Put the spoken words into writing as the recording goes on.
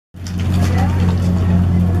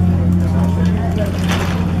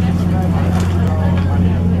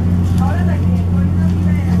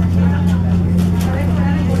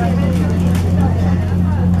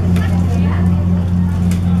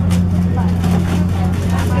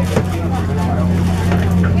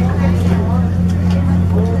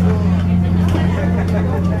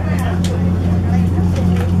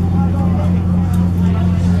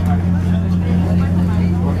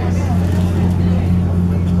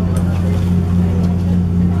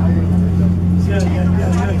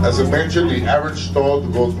As I mentioned, the average stall to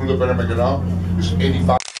go through the Panama Canal is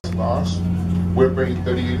 $85. We're paying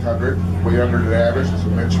 $3,800, way under the average, as I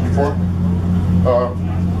mentioned before.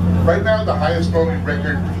 Right now, the highest towing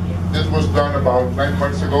record, this was done about 9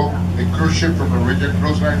 months ago. A cruise ship from Norwegian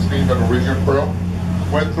Cruise Lines named the Norwegian Pearl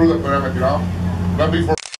went through the Panama Canal, not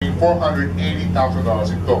before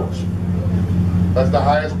 $480,000 in tolls. That's the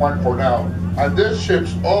highest one for now. And this ship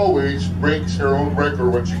always breaks her own record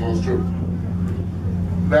when she goes through.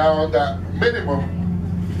 Now, the minimum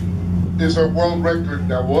is a world record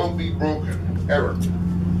that won't be broken, ever.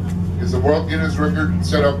 It's a World Guinness record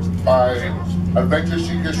set up by adventure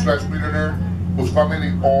seeker / millionaire whose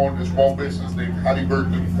family owned a small business named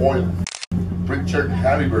Halliburton Oil. Richard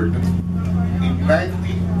Halliburton, in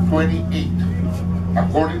 1928,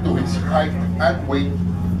 according to his height and weight,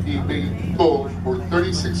 he paid tolls for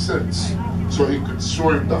 36 cents so he could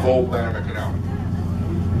swim the whole Panama Canal.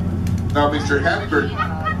 Now, Mr. Halliburton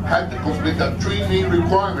had to complete the 3 main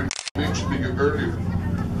requirements I mentioned to you earlier.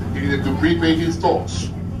 He needed to prepay his tolls.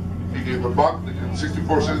 He gave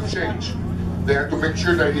 $1.64 change. They had to make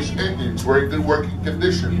sure that his engines were in good working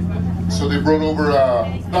condition. So they brought over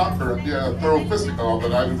a doctor and did a thorough physical of the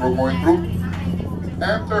night before going through.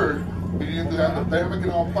 And third, he needed to have the Panama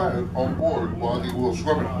Canal pilot on board while he was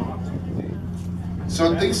swimming.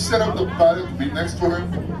 So they set up the pilot to be next to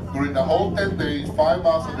him during the whole 10 days, 5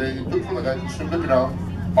 miles a day. It took for the guy to swim the canal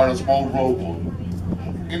on a small rowboat.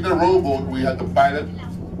 In the rowboat, we had the pilot.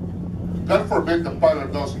 God forbid the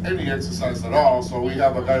pilot does any exercise at all, so we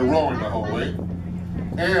have a guy rowing the whole way.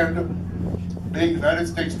 And the United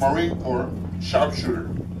States Marine Corps sharpshooter,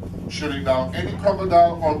 shooting down any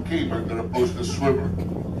crocodile or caiman that approached the swimmer.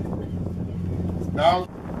 Now,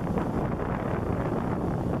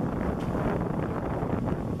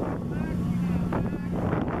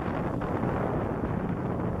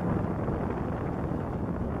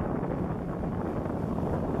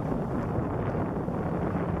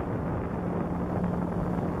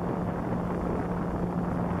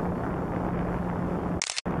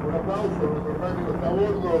 un aplauso, nuestro técnico está a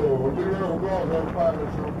bordo. We're going to go ahead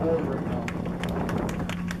pilots are on board right now.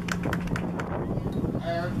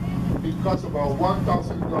 And it costs about $1,000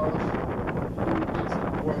 to replace it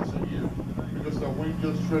once a year because the wind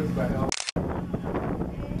just shreds the hell.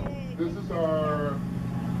 This is our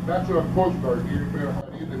National Coast Guard here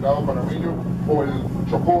en del lado panameño o el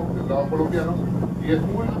Chocó del lado colombiano, y es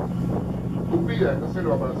muy tupida esta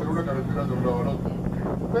selva para hacer una carretera de un lado al otro.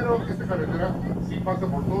 Pero esta carretera sí pasa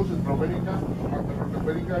por todo Centroamérica, hasta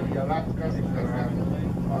Norteamérica y Alaska y Canadá,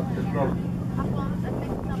 hacia el norte.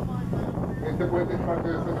 Este puente es parte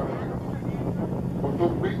de esta carretera. Costó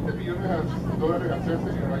 $20 millones hacerse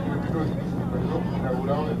en el año 1952,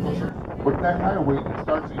 inaugurado en Costa. But that highway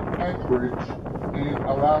starts in Anchorage in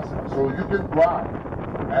Alaska, so you can drive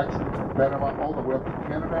actually from Panama all the way up to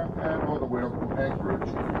Canada and all the way up to Anchorage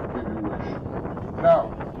if you wish.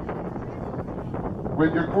 Now,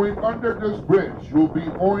 when you're going under this bridge, you'll be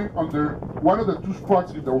going under one of the 2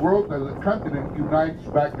 spots in the world that the continent unites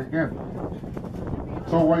back again.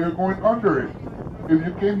 So while you're going under it, if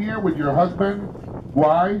you came here with your husband,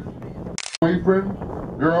 wife, boyfriend,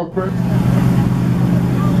 girlfriend,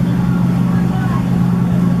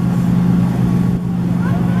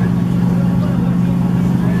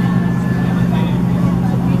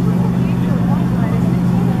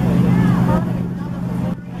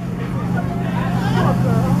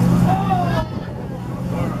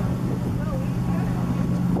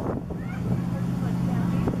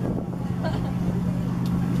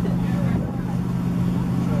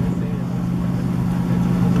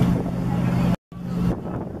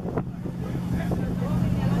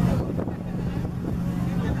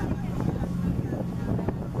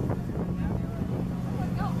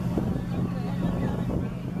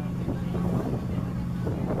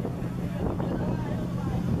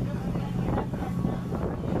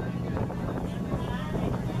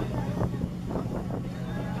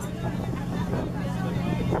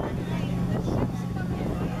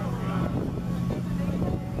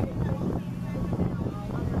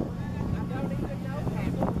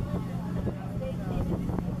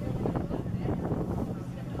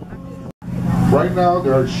 right now,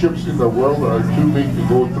 there are ships in the world that are too big to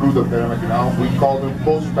go through the Panama Canal. We call them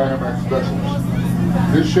post-Panamax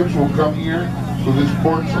vessels. These ships will come here to these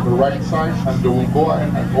ports on the right side, and they will go ahead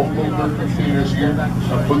and unload their containers here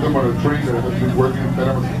and put them on a train that has been working in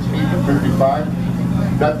Panama since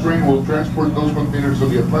 1855. That train will transport those containers to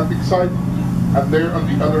the Atlantic side, and there on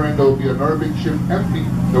the other end there will be another big ship empty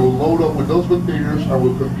that will load up with those containers and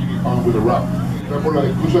will continue on with the route. Por la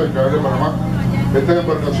discurso del Canal de Panamá, estas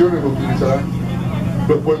embarcaciones utilizarán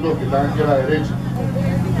los puertos que están aquí a la derecha.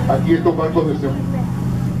 Aquí estos barcos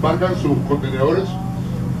desembarcan sus contenedores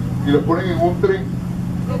y los ponen en un tren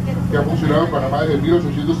que ha funcionado en Panamá desde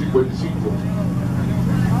 1855.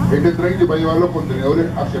 Este tren va a llevar los contenedores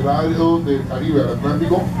hacia el lado del Caribe, al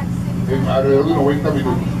Atlántico, en alrededor de 90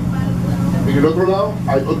 minutos. En el otro lado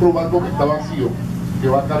hay otro barco que está vacío, que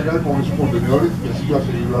va a cargar con esos contenedores y así va a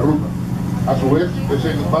seguir la ruta. A su vez,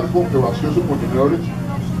 ese barco que vació sus contenedores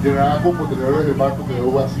llenará con contenedores del barco que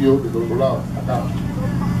quedó vacío del otro lado, acá.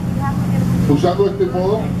 Usando este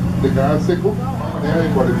modo de canal seco, manera de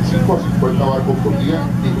 45 a 50 barcos por día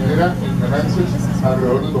y genera en ganancias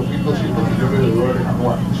alrededor de 2.200 millones de dólares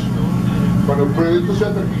anuales. Cuando el proyecto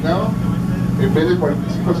sea terminado, en vez de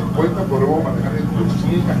 45 a 50 podremos manejar entre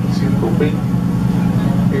 100 hasta 120.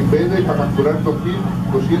 En vez de facturar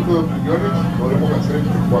 2.200 millones, podremos hacer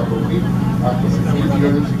entre 4.000 hasta 6.000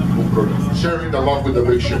 millones sin ningún problema. Sharing the love with the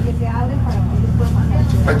big ship.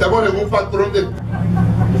 Estamos en un patrón de...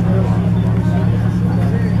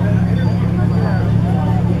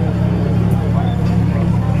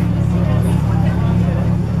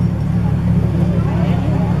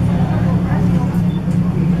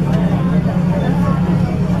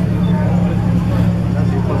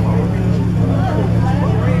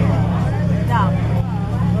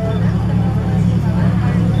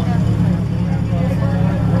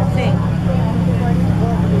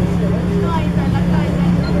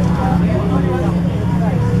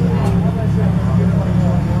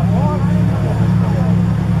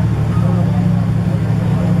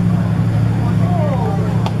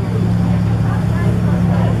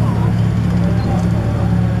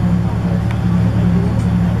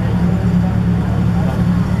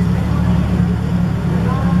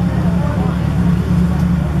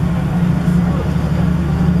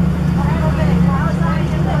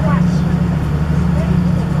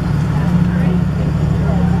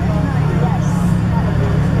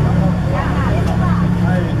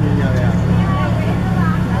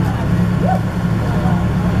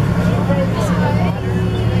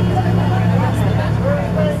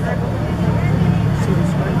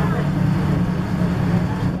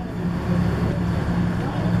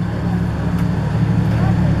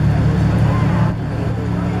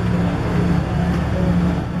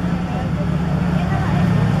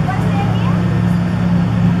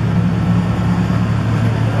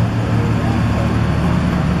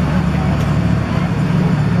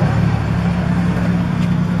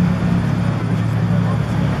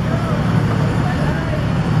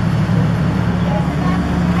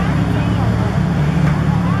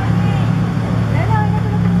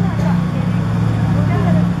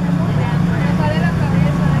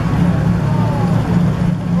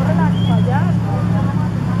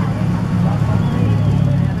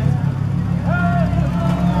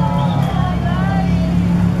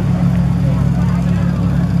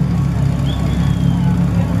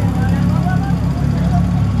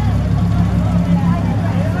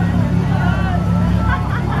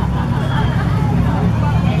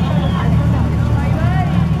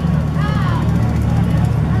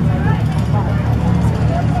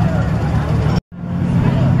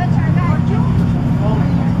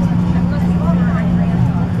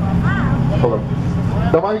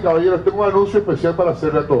 Damas y caballeros, tengo un anuncio especial para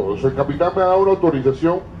hacerle a todos. El capitán me ha dado una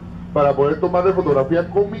autorización para poder tomarle fotografía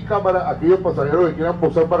con mi cámara a aquellos pasajeros que quieran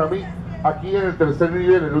posar para mí aquí en el tercer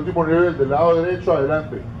nivel, el último nivel del lado derecho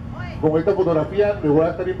adelante. Con esta fotografía les voy a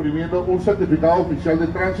estar imprimiendo un certificado oficial de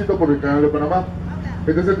tránsito por el Canal de Panamá.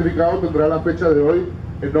 Este certificado tendrá la fecha de hoy,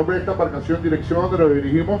 el nombre de esta embarcación, dirección donde nos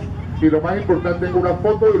dirigimos y lo más importante, una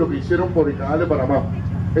foto de lo que hicieron por el Canal de Panamá.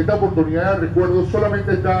 Esta oportunidad de recuerdo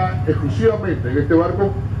solamente está exclusivamente en este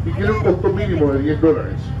barco y tiene un costo mínimo de $10.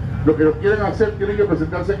 Lo que lo quieren hacer, tienen que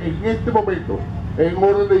presentarse en este momento, en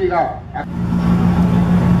orden de llegada.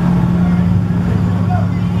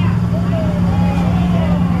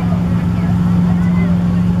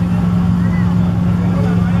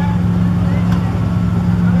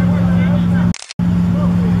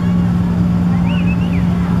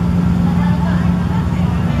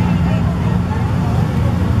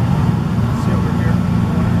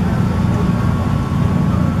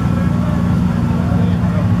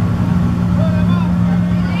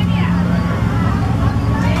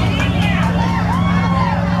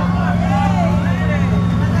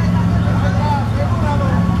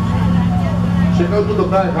 Check out to the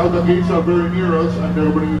back how the gates are very near us and they're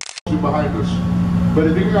opening behind us.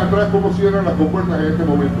 Verifiquen atrás cómo cierran las compuertas en este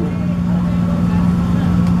momento.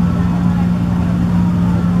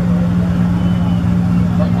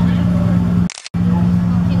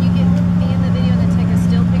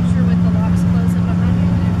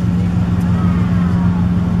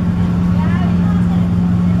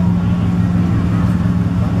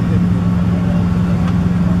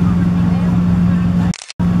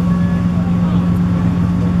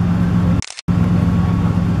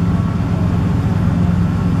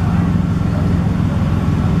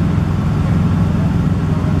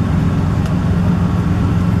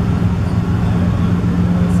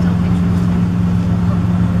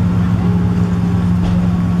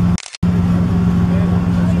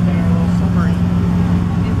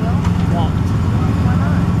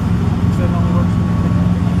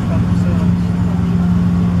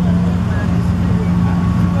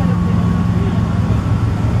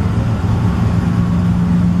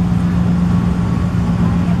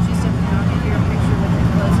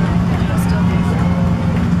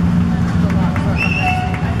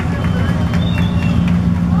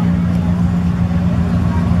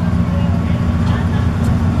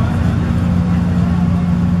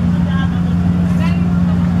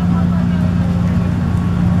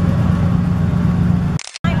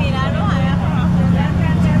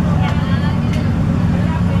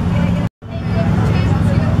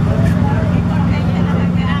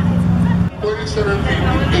 27 feet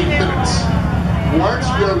in 8 minutes. Once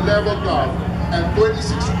we are leveled off and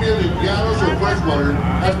 26 million gallons of freshwater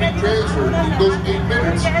has been transferred in those 8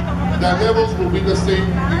 minutes, the levels will be the same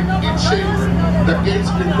in each chamber. The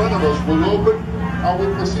gates in front of us will open and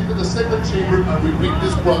we'll proceed to the second chamber and repeat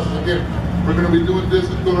this process again. We're going to be doing this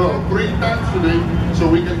 3 times today so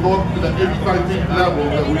we can go up to the 85 feet level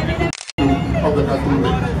that we need to do of the Cancun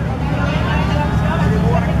Lake.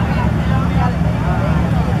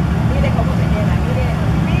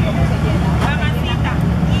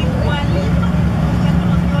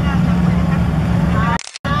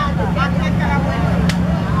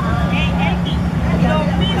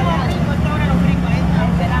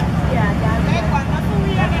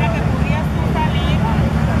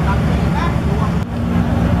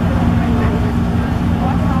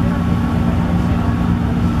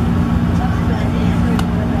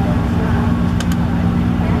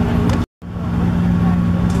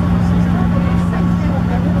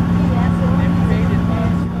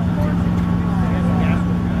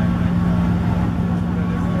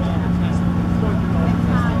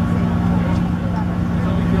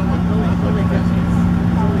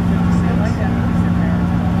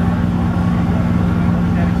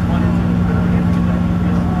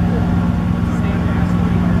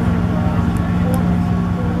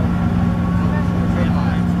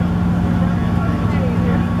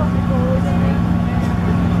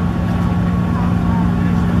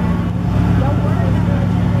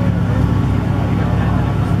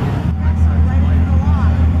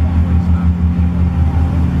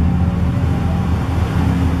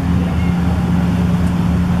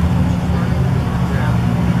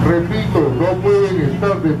 Repito, no pueden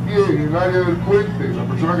estar de pie en el área del puente. Las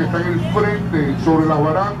personas que están en el frente, sobre las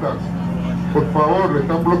barandas, por favor, le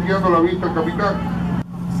están bloqueando la vista al capitán.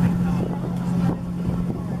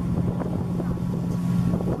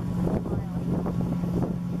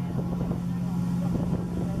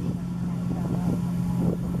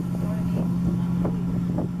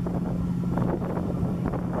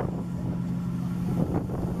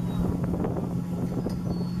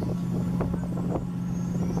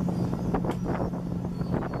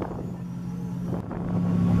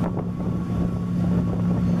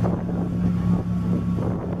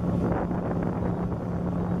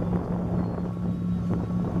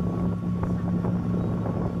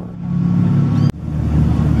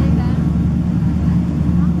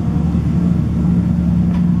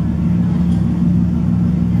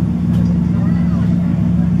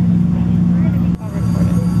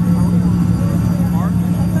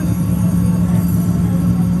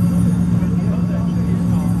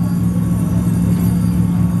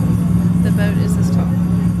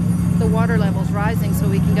 Water levels rising so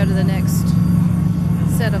we can go to the next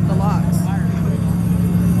set of the locks.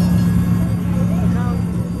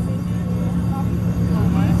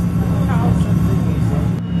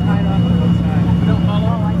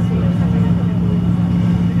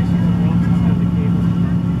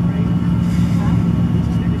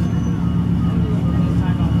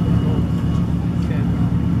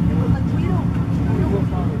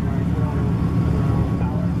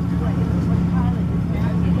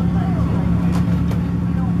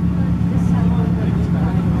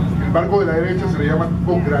 El barco de la derecha se le llama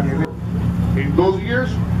con granel. In those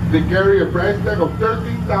years, they carry a price tag of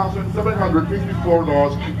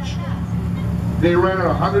 $13,754 each. They ran on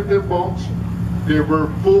 110 boats, they were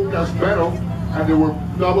full cast metal, and they were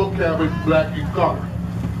double cabin black in color.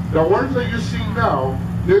 The ones that you see now,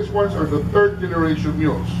 these ones are the third generation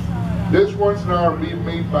mules. These ones now are being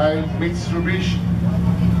made by Mitsubishi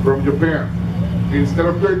from Japan. Instead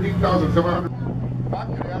of 13,700, va a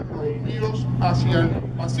crear los ríos hacia el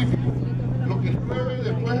Pacífico. Lo que llueve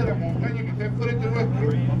después de la montaña que está enfrente nuestro,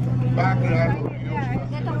 va a crear los ríos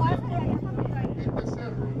hacia el Este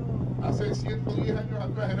cerro, hace 110 años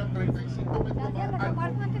atrás, era 35 metros más alto.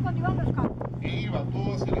 Y iba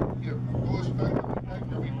todo hacia la izquierda. Todo eso está en la mitad del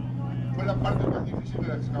camino. Fue la parte más difícil de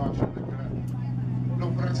la excavación del canal.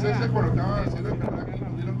 Los franceses, cuando estaban haciendo el canal aquí,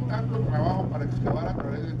 nos dieron tanto trabajo para excavar a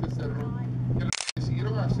través de este cerro,